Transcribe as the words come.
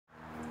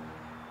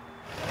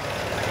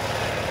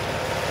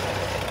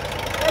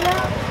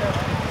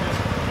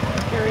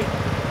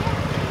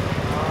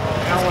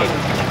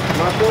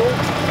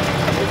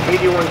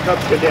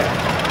bankrupt cadet.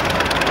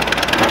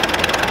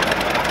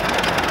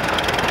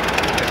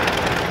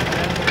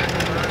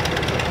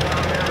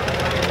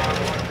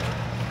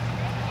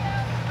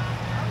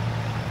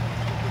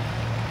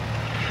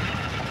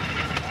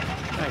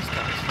 Nice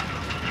touch.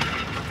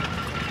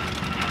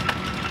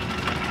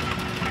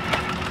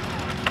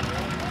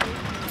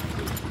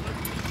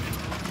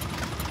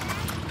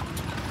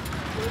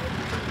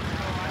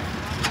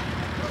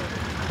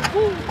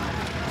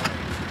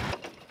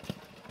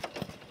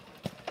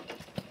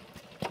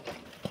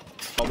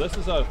 Well, this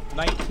is a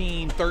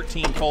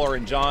 1913 Fuller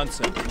 &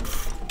 Johnson.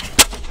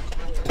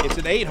 It's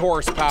an 8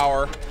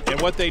 horsepower,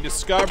 and what they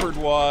discovered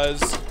was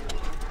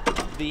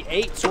the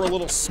 8s were a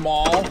little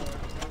small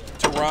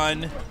to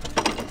run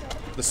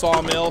the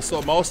sawmill,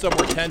 so most of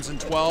them were 10s and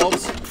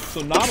 12s,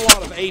 so not a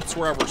lot of 8s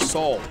were ever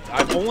sold.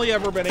 I've only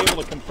ever been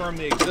able to confirm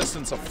the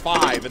existence of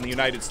 5 in the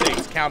United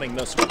States, counting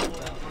this one.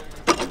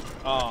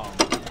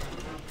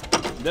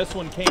 This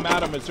one came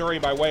out of Missouri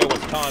by way of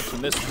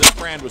Wisconsin. This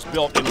brand was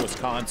built in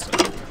Wisconsin.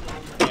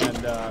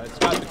 And it's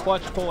got the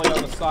clutch pulley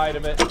on the side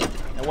of it,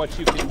 and what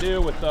you can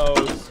do with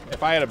those,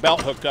 if I had a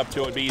belt hooked up to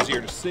it, it'd be easier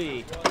to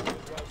see.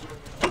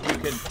 You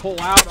can pull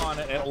out on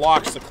it and it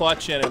locks the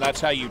clutch in, and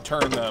that's how you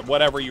turn the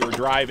whatever you were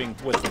driving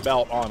with the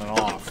belt on and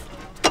off.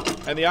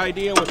 And the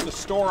idea was to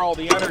store all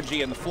the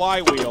energy in the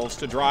flywheels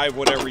to drive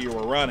whatever you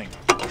were running,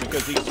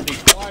 because these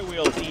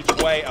flywheels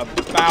each weigh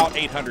about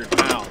 800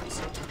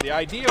 pounds. The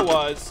idea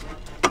was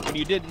when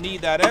you didn't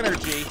need that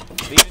energy,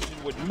 the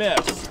engine would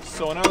miss.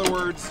 So in other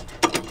words,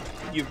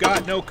 you've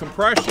got no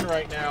compression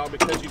right now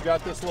because you've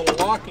got this little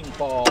locking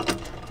ball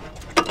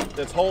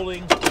that's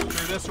holding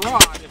through this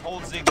rod. It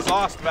holds the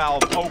exhaust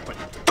valve open.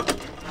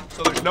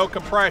 So there's no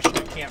compression,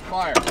 it can't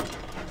fire.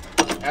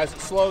 As it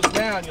slows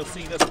down, you'll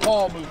see this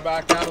pawl move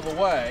back out of the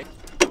way.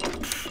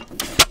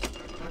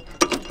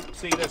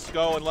 See this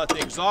go and let the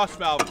exhaust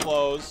valve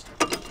close,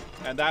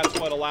 and that's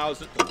what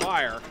allows it to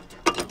fire,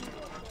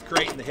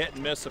 creating the hit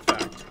and miss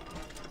effect.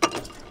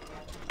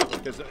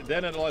 Because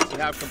then it lets it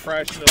have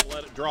compression, it'll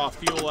let it draw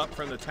fuel up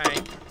from the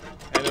tank,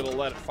 and it'll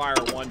let it fire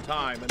one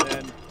time. And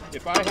then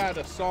if I had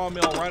a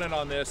sawmill running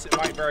on this, it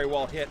might very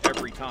well hit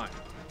every time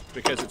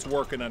because it's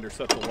working under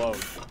such a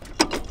load.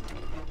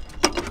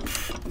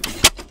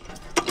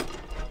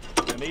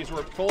 And these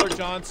were Fuller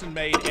Johnson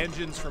made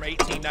engines from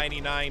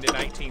 1899 to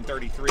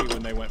 1933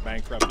 when they went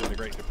bankrupt in the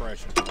Great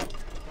Depression.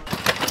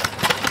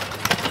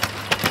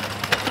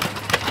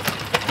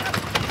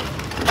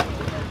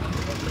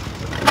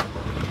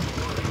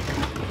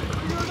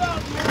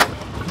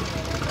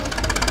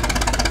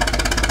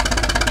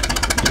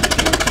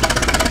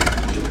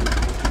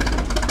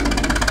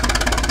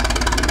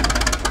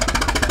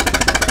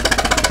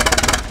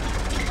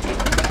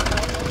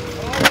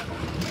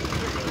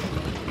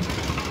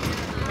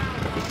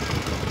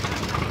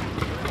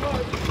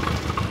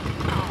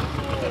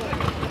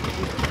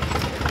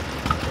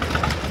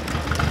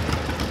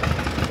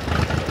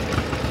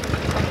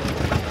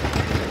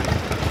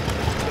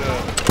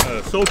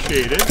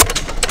 Associated,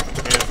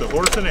 and it's a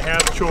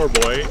 1.5-horse chore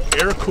boy,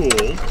 air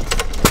cooled.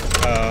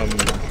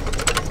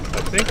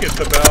 I think it's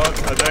about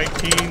a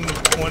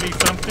 1920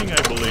 something,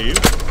 I believe.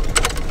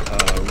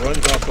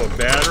 Runs off a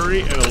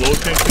battery and a low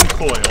tension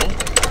coil,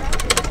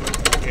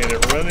 and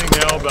it's running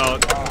now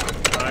about,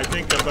 I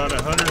think about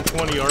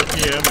 120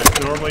 RPM. It's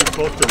normally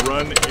supposed to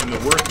run in the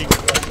working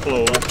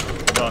close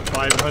about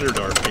 500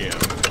 RPM.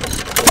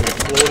 So we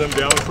slow them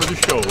down for the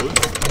shows.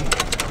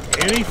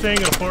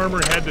 Anything a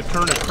farmer had to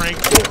turn a crank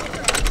for,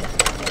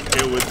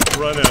 it would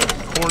run a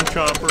corn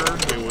chopper,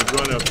 it would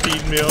run a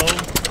feed mill,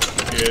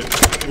 it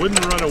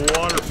wouldn't run a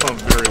water pump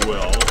very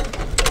well,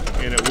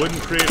 and it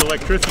wouldn't create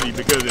electricity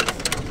because it's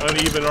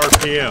uneven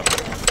RPM.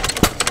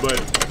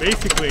 But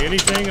basically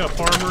anything a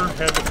farmer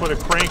had to put a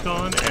crank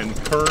on and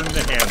turn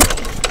the handle.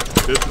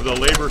 This is a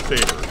labor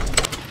saver.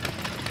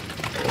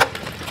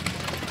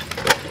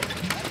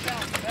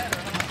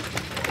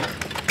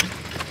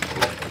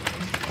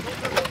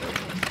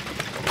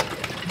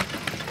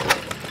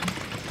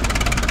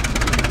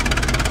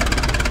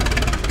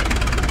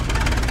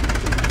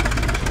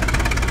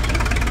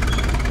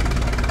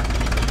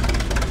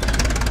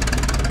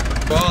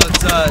 Well,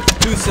 it's a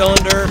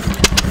 2-cylinder,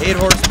 8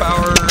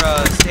 horsepower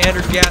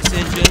standard gas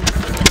engine.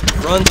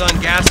 Runs on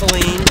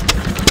gasoline.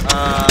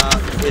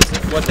 It's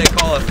what they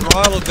call a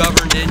throttle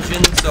governed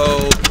engine,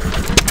 so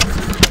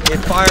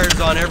it fires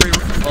on every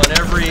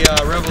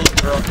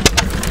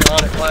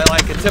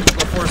like a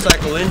typical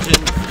 4-cycle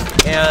engine,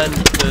 and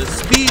the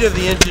speed of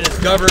the engine is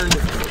governed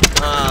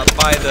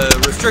by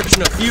the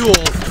restriction of fuel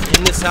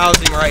in this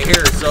housing right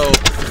here. So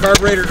the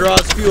carburetor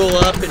draws fuel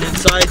up, and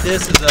inside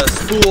this is a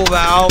spool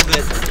valve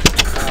that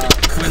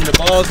when the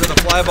balls of the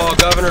flyball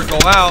governor go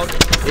out,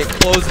 it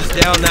closes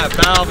down that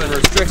valve and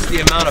restricts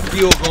the amount of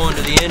fuel going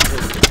to the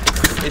engine.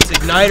 It's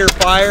igniter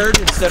fired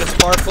instead of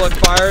spark plug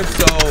fired,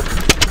 so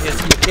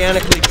it's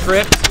mechanically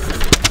tripped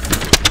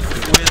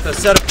with a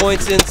set of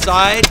points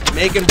inside,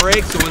 make and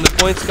break, so when the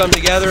points come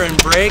together and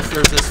break,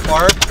 there's a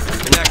spark,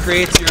 and that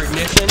creates your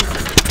ignition.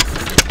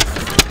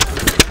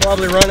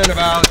 Probably running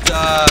about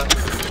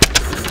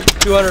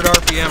 200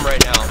 RPM right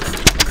now.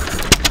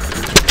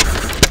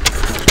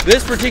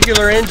 This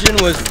particular engine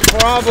was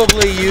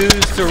probably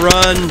used to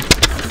run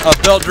a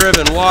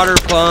belt-driven water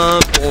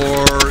pump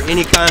or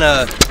any kind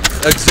of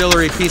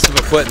auxiliary piece of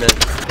equipment.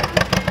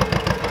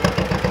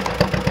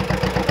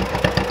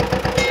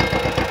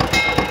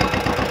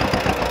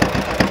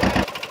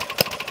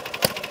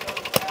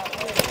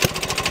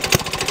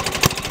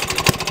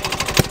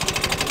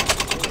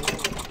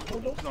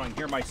 I can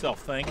hear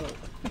myself think.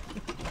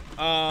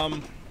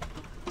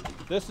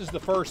 This is the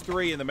first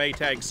three in the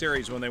Maytag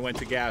series when they went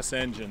to gas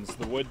engines.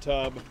 The wood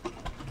tub,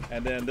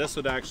 and then this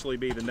would actually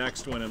be the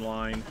next one in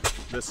line.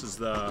 This is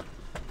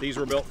these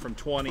were built from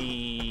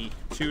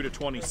 22 to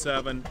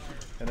 27,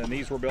 and then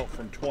these were built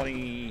from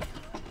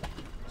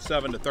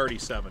 27 to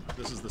 37.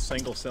 This is the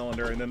single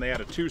cylinder, and then they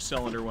had a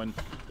 2-cylinder one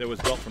that was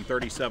built from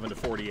 37 to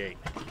 48.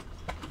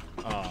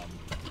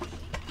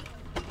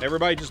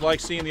 Everybody just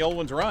likes seeing the old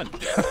ones run.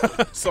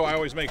 So I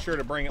always make sure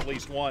to bring at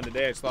least one.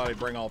 Today I just thought I'd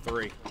bring all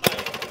three.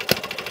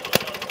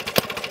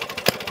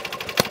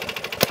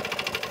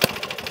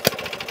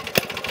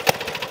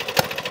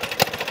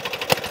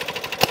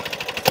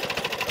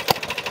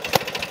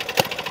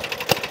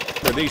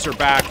 These are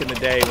back in the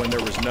day when there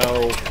was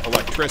no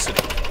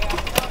electricity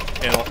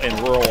in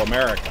rural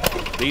America.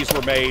 These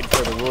were made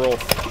for the rural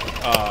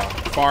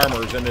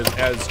farmers, and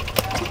as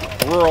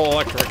rural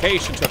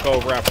electrification took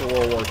over after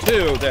World War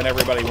II, then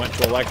everybody went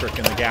to electric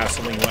and the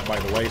gasoline went by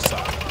the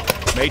wayside.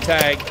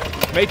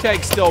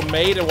 Maytag still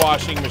made a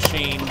washing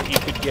machine that you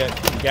could get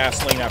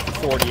gasoline after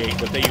 48,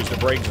 but they used a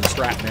Briggs &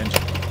 Stratton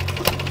engine.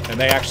 And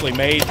they actually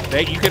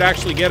you could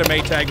actually get a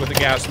Maytag with a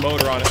gas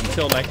motor on it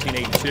until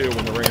 1982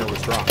 when the ringer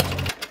was dropped.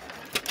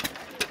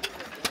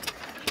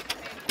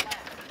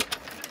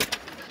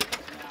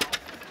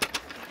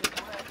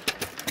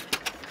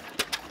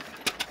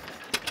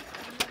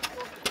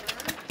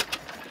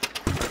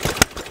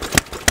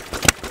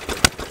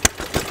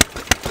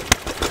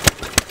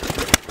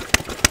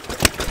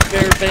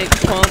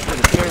 Fairbanks pump and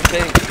a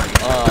Fairbanks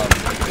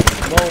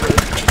motor,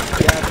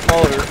 gas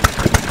motor.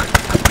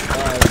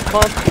 The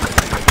pump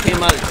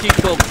came out of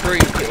Chico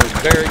Creek. It was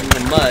buried in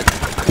the mud.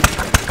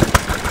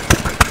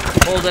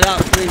 Pulled it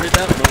out, cleaned it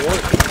up, and it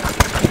worked.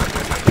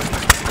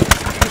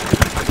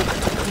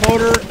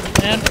 Motor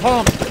and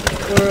pump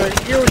for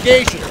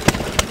irrigation.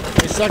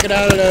 They suck it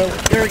out of the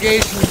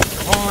irrigation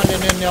pond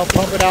and then they'll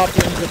pump it out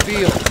into the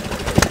field.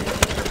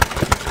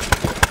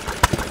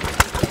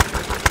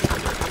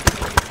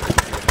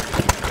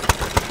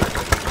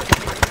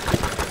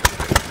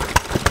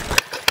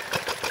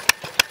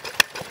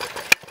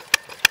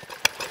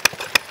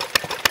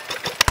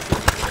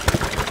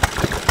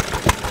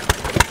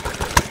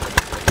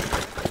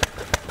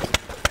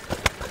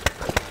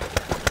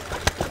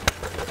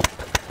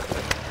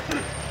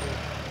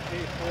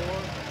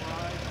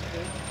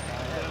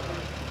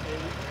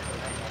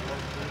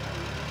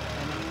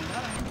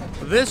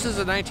 This is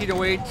a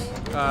 1908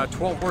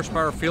 12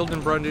 horsepower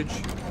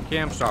field-brundage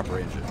cam stopper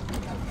engine.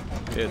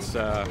 It's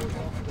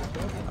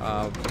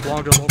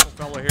belonged to a local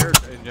fellow here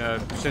in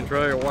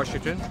Centralia,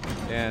 Washington,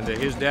 and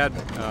his dad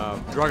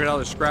drug it out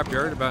of the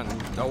scrapyard about in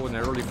the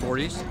early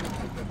 40s,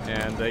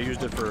 and they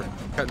used it for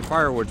cutting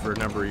firewood for a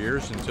number of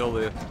years until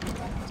they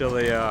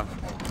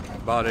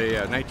bought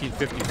a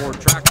 1954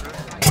 tractor.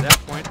 At that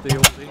point, the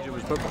old engine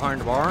was put behind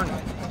the barn.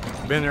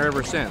 It's been there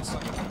ever since.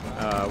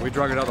 We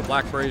drug it out of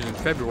blackberries in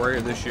February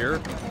of this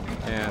year,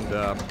 and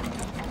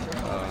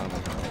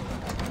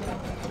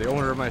the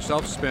owner and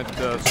myself spent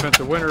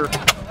the winter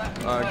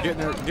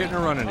getting her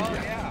running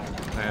again.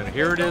 And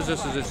here it is.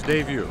 This is its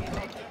debut.